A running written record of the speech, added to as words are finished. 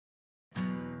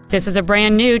This is a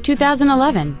brand new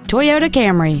 2011 Toyota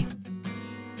Camry.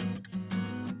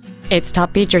 Its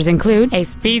top features include a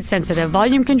speed-sensitive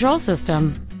volume control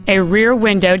system, a rear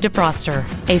window defroster,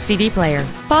 a CD player,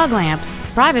 fog lamps,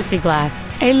 privacy glass,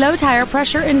 a low tire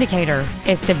pressure indicator,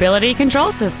 a stability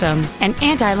control system, an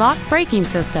anti-lock braking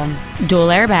system, dual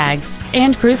airbags,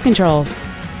 and cruise control.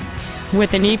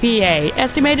 With an EPA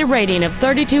estimated rating of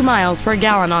 32 miles per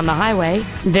gallon on the highway,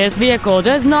 this vehicle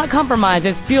does not compromise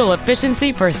its fuel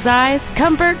efficiency for size,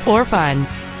 comfort, or fun.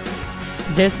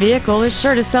 This vehicle is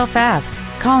sure to sell fast.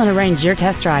 Call and arrange your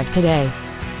test drive today.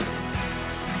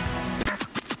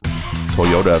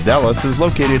 Toyota of Dallas is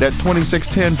located at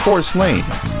 2610 Forest Lane.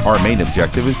 Our main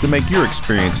objective is to make your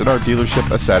experience at our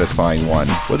dealership a satisfying one,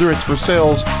 whether it's for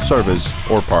sales, service,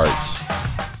 or parts.